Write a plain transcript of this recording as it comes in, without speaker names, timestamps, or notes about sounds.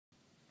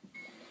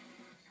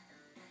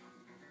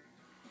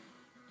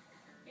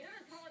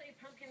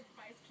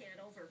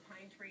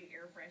pine tree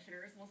air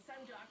fresheners. Well,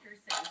 some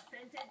doctors say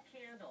scented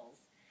candles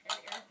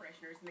and air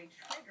fresheners may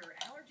trigger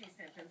allergy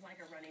symptoms like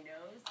a runny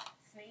nose,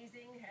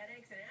 sneezing,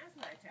 headaches, and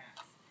asthma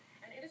attacks.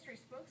 An industry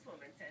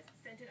spokeswoman says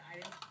scented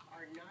items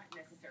are not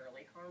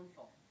necessarily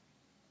harmful.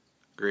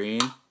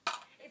 Green.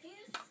 If you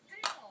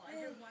still, as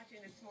you're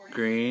watching this morning,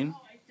 Green.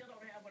 I still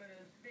don't have one of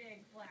those big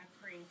flat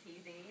screen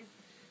TVs.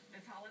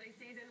 This holiday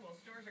season, well,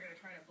 stores are going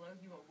to try to blow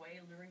you away,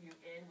 luring you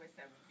in with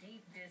some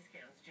deep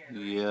discounts.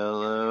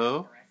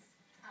 Yellow.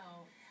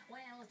 Oh,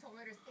 one analyst told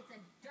Reuters it's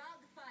a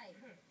dogfight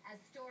as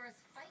stores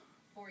fight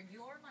for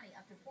your money,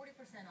 up to 40%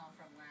 off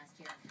from last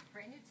year.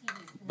 Brand new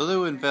TVs.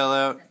 Blue one fell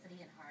out.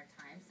 In hard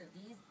times, so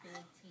these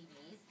big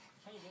TVs,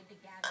 hey, they've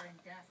been gathering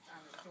dust on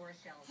the store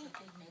shelves. The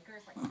big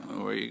makers like.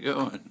 Where are you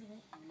going?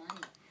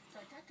 Money. So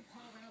I talked to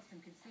Paul Reynolds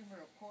from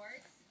Consumer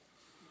Reports.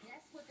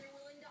 Guess what they're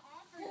willing to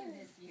offer you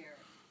this year?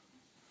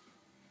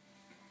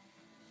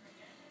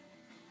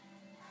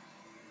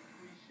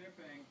 Free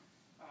shipping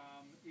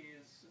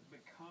is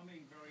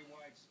becoming very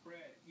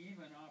widespread,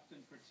 even often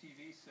for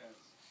TV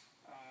sets.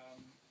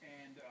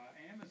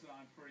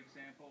 Amazon, for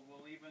example,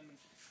 will even,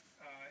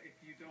 if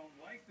you don't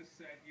like the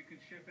set, you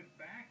can ship it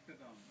back to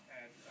them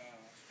at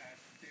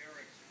their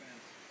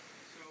expense.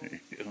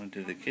 So Going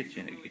to the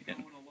kitchen really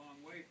again. Going a long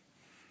way.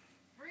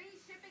 Free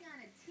shipping on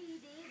a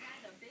TV,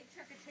 that's a big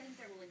chunk of change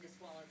they're willing to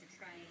swallow to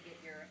try and get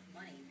your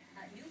money.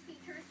 New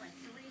features like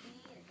 3D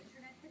and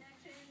internet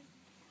connections,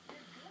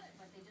 they're good,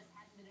 but they just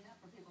haven't been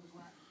enough for people to go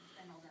out and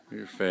spend all that money.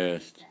 You're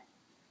fast.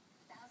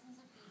 Thousands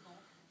of people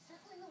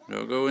circling the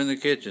Don't go in the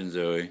kitchen,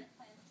 Zoe.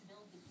 plans to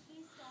build the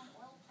Keystone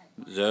Oil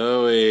Pipeline.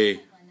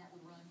 Zoe. That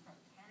would run from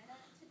Canada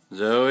to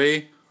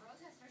Zoe.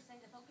 Protesters say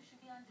the focus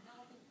should be on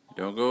developing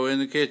Don't go in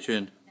the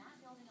kitchen. not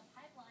building a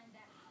pipeline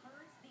that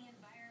hurts the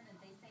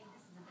environment. They say this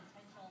is a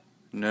potential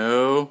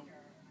No.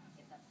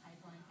 if the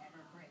pipeline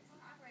ever breaks. The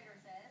operator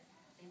says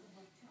they would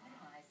look to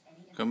minimize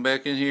any Come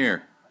back in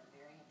here.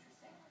 very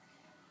interesting.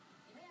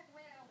 You may have to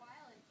wait out a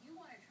while if you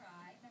want to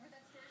try. Remember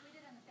that story we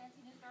did on the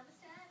fancy new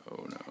thermostat?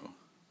 Oh no.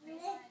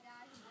 Maybe that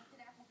guy who worked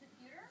at Apple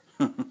Computer?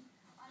 On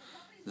a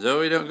company's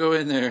Zoe, don't go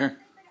in there.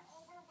 they've been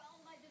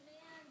overwhelmed by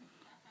demand.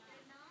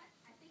 They're not.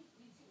 I think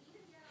you should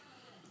even get on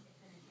the list. It's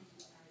going to take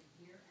you about a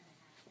year and a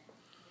half now to get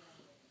on the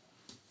waiting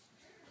list.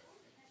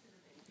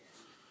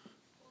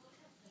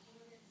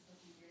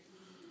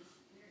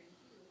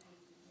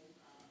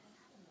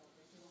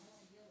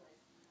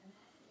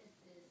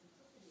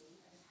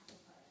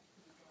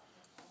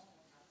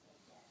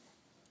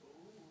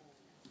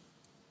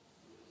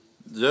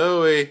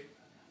 Zoe.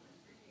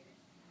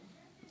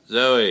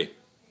 Zoe.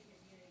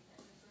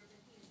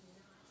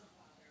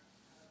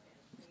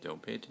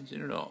 Don't pay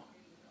attention at all.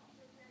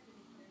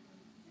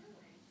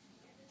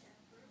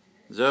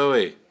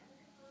 Zoe.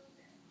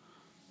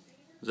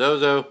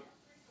 Zozo.